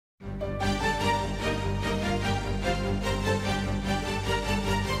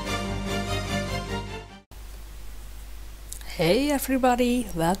Hey everybody,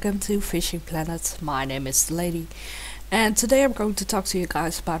 welcome to Fishing Planet. My name is the Lady, and today I'm going to talk to you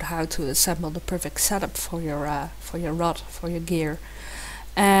guys about how to assemble the perfect setup for your rod, for your gear.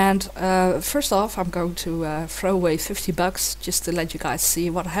 And first off, I'm going to throw away $50 just to let you guys see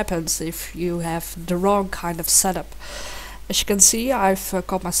what happens if you have the wrong kind of setup. As you can see, I've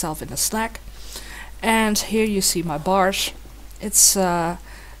caught myself in a snag, and here you see my bars. It's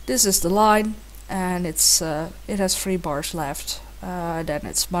this is the line, and it has 3 bars left. Then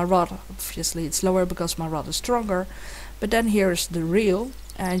it's my rod. Obviously it's lower because my rod is stronger, but then here's the reel,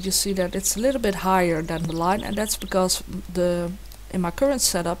 and you see that it's a little bit higher than the line, and that's because in my current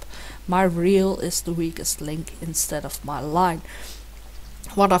setup my reel is the weakest link instead of my line.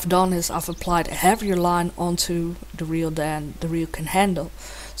 What I've done is I've applied a heavier line onto the reel than the reel can handle.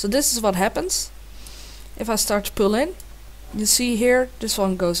 So this is what happens if I start to pull in. You see here, this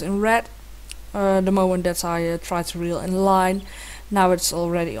one goes in red the moment that I try to reel in line. Now it's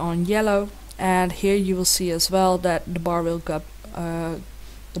already on yellow, and here you will see as well that the bar will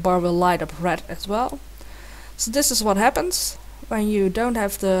light up red as well. So this is what happens when you don't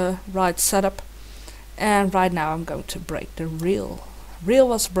have the right setup. And right now I'm going to break the reel. Reel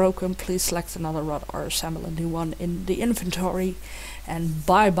was broken, please select another rod or assemble a new one in the inventory, and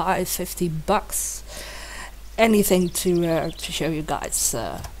bye bye $50. Anything to show you guys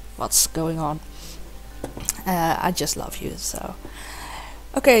what's going on. I just love you. So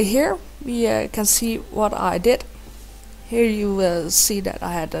okay, here we can see what I did. Here you will see that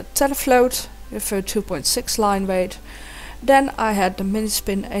I had a Telefloat with a 2.6 line weight. Then I had the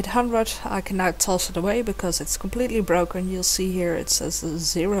Minispin 800. I can now toss it away because it's completely broken. You'll see here it says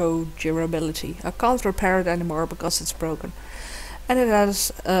 0 durability. I can't repair it anymore because it's broken. And it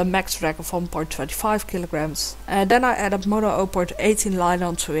has a max drag of 1.25 kilograms. And then I added Mono 0.18 line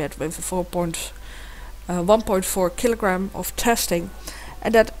onto it with a 1.4 kilogram of testing,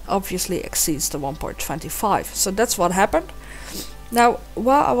 and that obviously exceeds the 1.25. So that's what happened. Now,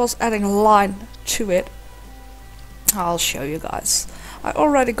 while I was adding a line to it, I'll show you guys. I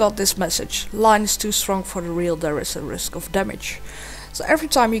already got this message: line is too strong for the reel, there is a risk of damage. So every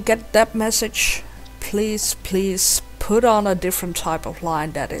time you get that message, please put on a different type of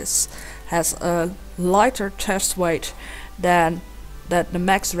line that has a lighter test weight than that the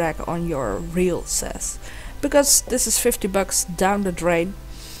max drag on your reel says, because this is $50 down the drain,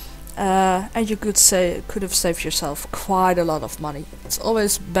 and you could have saved yourself quite a lot of money. It's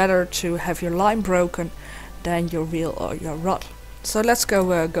always better to have your line broken than your reel or your rod. So let's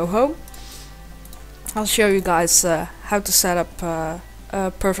go home. I'll show you guys how to set up a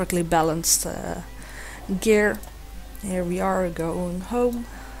perfectly balanced gear. Here we are going home.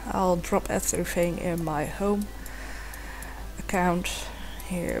 I'll drop everything in my home account.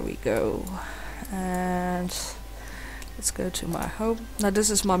 Here we go, and let's go to my home. Now this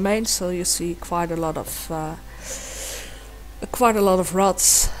is my main, so you see quite a lot of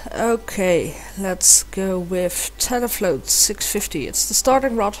rods. Okay, let's go with Telefloat 650. It's the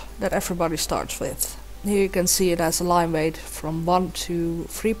starting rod that everybody starts with. Here you can see it has a line weight from 1 to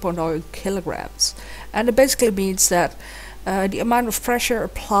 3.0 kilograms, and it basically means that the amount of pressure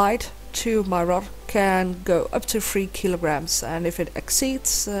applied to my rod can go up to 3 kilograms, and if it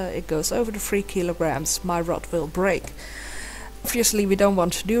exceeds, it goes over the 3 kilograms, my rod will break. Obviously we don't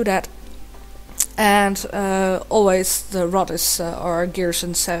want to do that, and always the rod is or gear is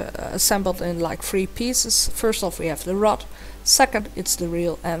assembled in like 3 pieces. First off we have the rod, second it's the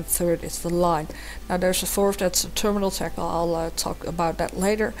reel, and third it's the line. Now there's a fourth, that's a terminal tackle. I'll talk about that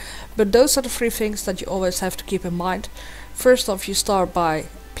later, but those are the 3 things that you always have to keep in mind. First off, you start by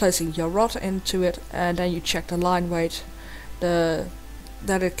placing your rod into it, and then you check the line weight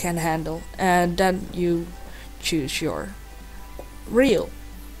that it can handle, and then you choose your reel.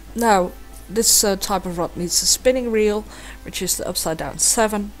 Now this type of rod needs a spinning reel, which is the upside down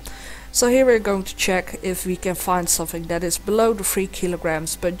 7. So here we're going to check if we can find something that is below the 3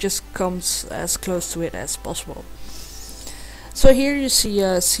 kilograms but just comes as close to it as possible. So here you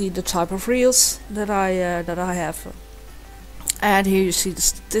see the type of reels that I have, and here you see the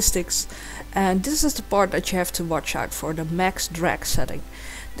statistics, and this is the part that you have to watch out for, the max drag setting.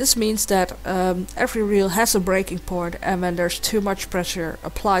 This means that every reel has a breaking point, and when there's too much pressure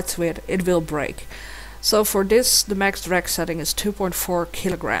applied to it, it will break. So for this, the max drag setting is 2.4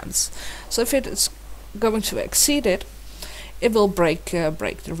 kilograms. So if it is going to exceed it, it will break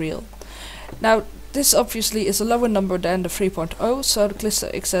the reel. Now this obviously is a lower number than the 3.0, so the Clista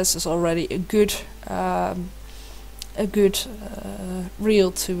XS is already a good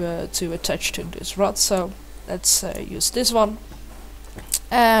reel to attach to this rod. So let's use this one.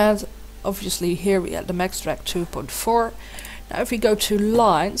 And obviously here we have the max drag 2.4. Now if we go to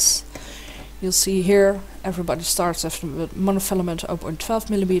lines, you'll see here everybody starts with monofilament 0.12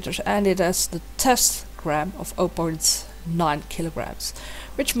 millimeters, and it has the test gram of 0.9 kilograms,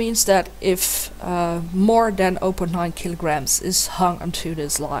 which means that if more than 0.9 kilograms is hung onto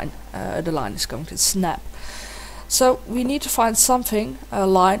this line, the line is going to snap. So we need to find something, a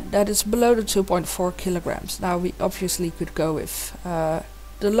line that is below the 2.4 kilograms. Now we obviously could go with the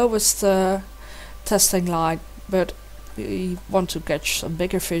lowest testing line, but we want to catch some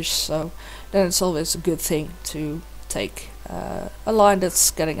bigger fish, so then it's always a good thing to take a line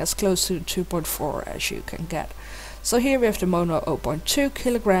that's getting as close to 2.4 as you can get. So here we have the mono 0.2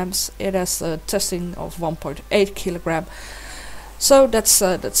 kilograms. It has a testing of 1.8 kilogram. So that's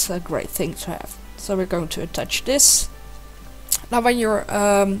a great thing to have. So we're going to attach this. Now when you're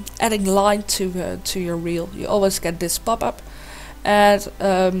adding line to your reel, you always get this pop-up, and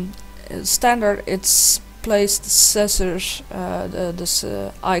standard it's placed the scissors, this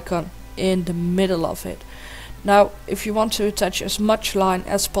icon in the middle of it. Now if you want to attach as much line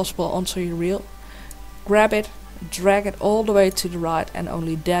as possible onto your reel, grab it, drag it all the way to the right, and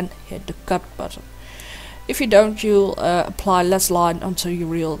only then hit the cut button. If you don't, you'll apply less line onto your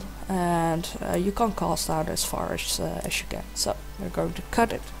reel, and you can't cast out as far as you can. So we're going to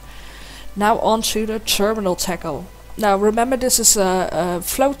cut it. Now onto the terminal tackle. Now remember, this is a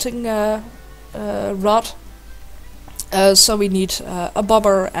floating rod, so we need a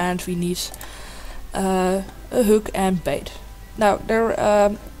bobber, and we need a hook and bait. Now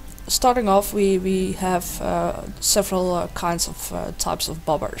there, starting off, we have several kinds of types of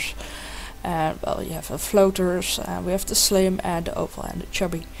bobbers. And well, you have floaters, and we have the slim and the oval and the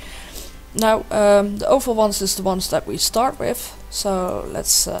chubby. Now the oval ones is the ones that we start with, so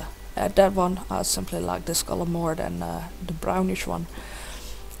let's add that one. I simply like this color more than the brownish one.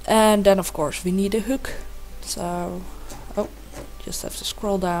 And then of course we need a hook, so just have to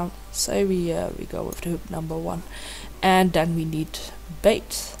scroll down. Say we go with the hook number 1, and then we need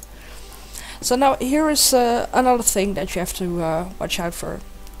bait. So now here is another thing that you have to watch out for.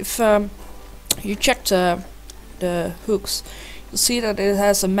 If you check the hooks, you'll see that it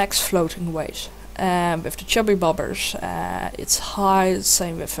has a max floating weight. And with the chubby bobbers, it's high,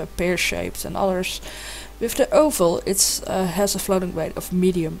 same with pear-shaped and others. With the oval, it has a floating weight of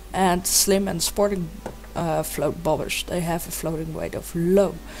medium, and slim and sporting float bobbers, they have a floating weight of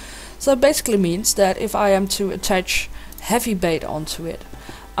low. So it basically means that if I am to attach heavy bait onto it,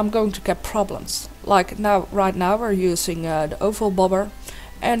 I'm going to get problems. Like now, right now we're using the oval bobber,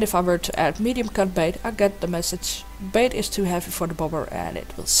 and if I were to add medium cut bait, I get the message, bait is too heavy for the bobber and it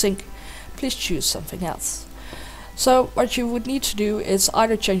will sink. Please choose something else. So what you would need to do is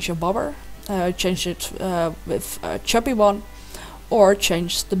either change your bobber, change it with a chubby one, or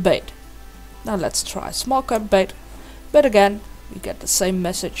change the bait. Now let's try small cut bait, but again we get the same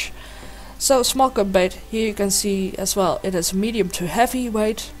message. So small cut bait, here you can see as well, it is medium to heavy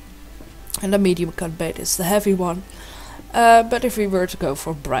weight, and the medium cut bait is the heavy one. But if we were to go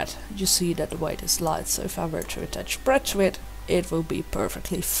for bread, you see that the weight is light, so if I were to attach bread to it, it will be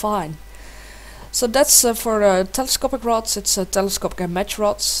perfectly fine. So that's for telescopic rods. It's telescopic and match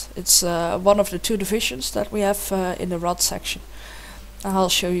rods. It's one of the 2 divisions that we have in the rod section. I'll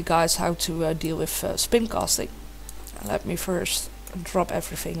show you guys how to deal with spin casting. Let me first drop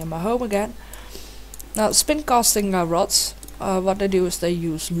everything in my home again. Now spin casting rods, what they do is they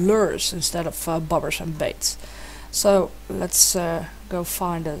use lures instead of bobbers and baits. So let's go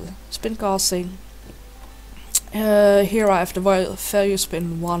find a spin casting. Here I have the value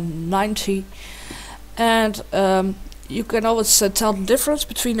spin 190, and you can always tell the difference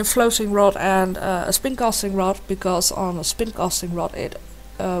between a floating rod and a spin casting rod, because on a spin casting rod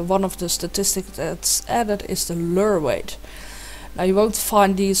one of the statistics that's added is the lure weight. Now you won't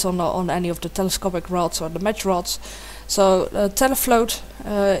find these on any of the telescopic rods or the match rods. So Telefloat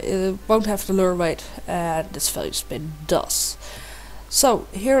it won't have the lure weight, and this value spin does. So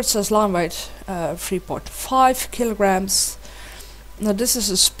here it says line weight 3.5 kilograms. Now this is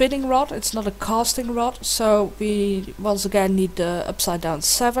a spinning rod, it's not a casting rod, so we once again need the upside down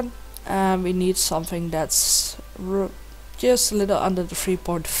 7, and we need something that's just a little under the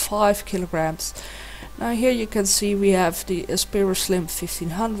 3.5 kilograms. Now here you can see we have the Aspero Slim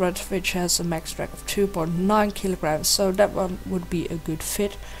 1500, which has a max drag of 2.9 kilograms, so that one would be a good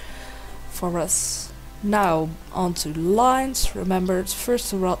fit for us. Now onto lines. Remember, it's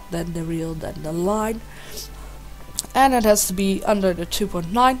first the rod, then the reel, then the line, and it has to be under the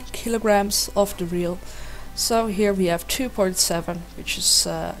 2.9 kilograms of the reel. So here we have 2.7,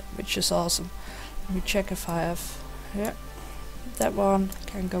 which is awesome. Let me check if I have, yeah, that one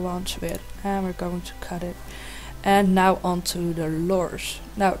can go onto it, and we're going to cut it. And now onto the lures.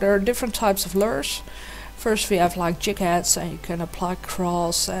 Now there are different types of lures. First we have like jig heads, and you can apply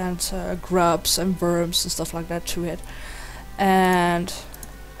crawls and grubs and worms and stuff like that to it. And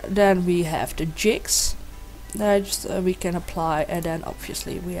then we have the jigs that we can apply, and then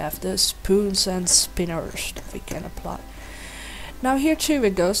obviously we have the spoons and spinners that we can apply. Now here too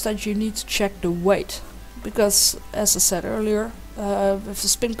it goes that you need to check the weight, because as I said earlier, with the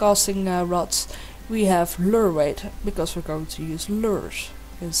spin casting rods we have lure weight, because we're going to use lures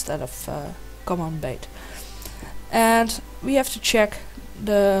instead of common bait. And we have to check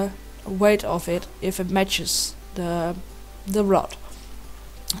the weight of it if it matches the rod,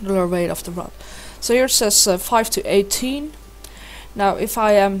 the lure weight of the rod. So here it says 5 to 18. Now if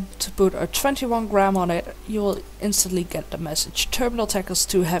I am to put a 21 gram on it, you will instantly get the message: terminal tackles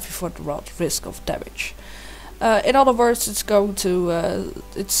too heavy for the rod, risk of damage. In other words, it's going to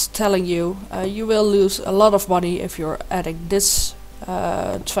it's telling you you will lose a lot of money if you're adding this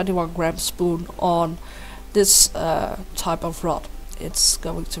 21 gram spoon on this type of rod. It's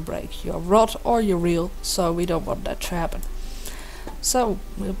going to break your rod or your reel, so we don't want that to happen. So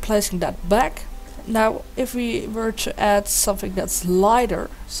we're placing that back. Now if we were to add something that's lighter,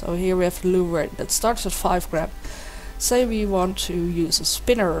 so here we have lure weight that starts at 5 gram. Say we want to use a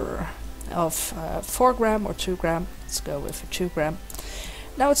spinner of 4 gram or 2 gram. Let's go with a 2 gram.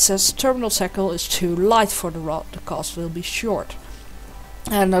 Now it says terminal tackle is too light for the rod, the cast will be short.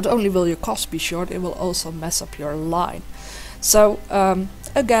 And not only will your cast be short, it will also mess up your line. So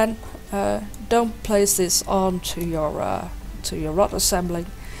again, don't place this onto your rod assembling.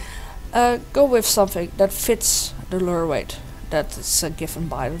 Go with something that fits the lure weight that is given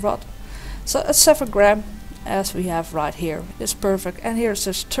by the rod. So a 7 gram, as we have right here, is perfect, and here it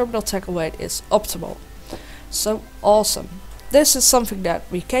says terminal tackle weight is optimal. So awesome. This is something that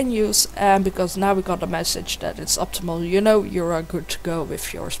we can use, and because now we got a message that it's optimal, you know you're good to go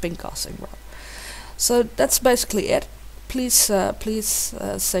with your spin casting rod. So that's basically it. Please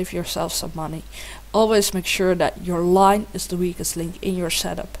save yourself some money. Always make sure that your line is the weakest link in your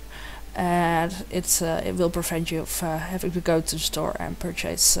setup, and it will prevent you from having to go to the store and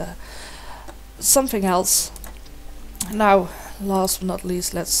purchase something else. Now last but not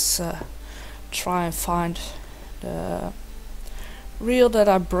least, let's try and find the reel that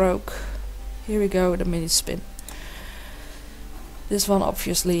I broke. Here we go, the mini spin. This one,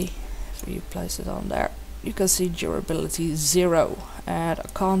 obviously, if you place it on there, you can see durability 0, and I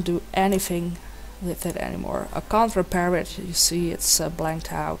can't do anything with it anymore. I can't repair it. You see it's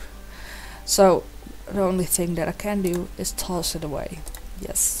blanked out. So the only thing that I can do is toss it away.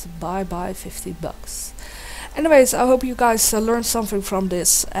 Yes, bye bye 50 bucks. Anyways, I hope you guys learned something from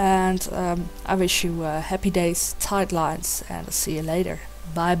this, and I wish you happy days, tight lines, and I'll see you later.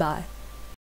 Bye bye.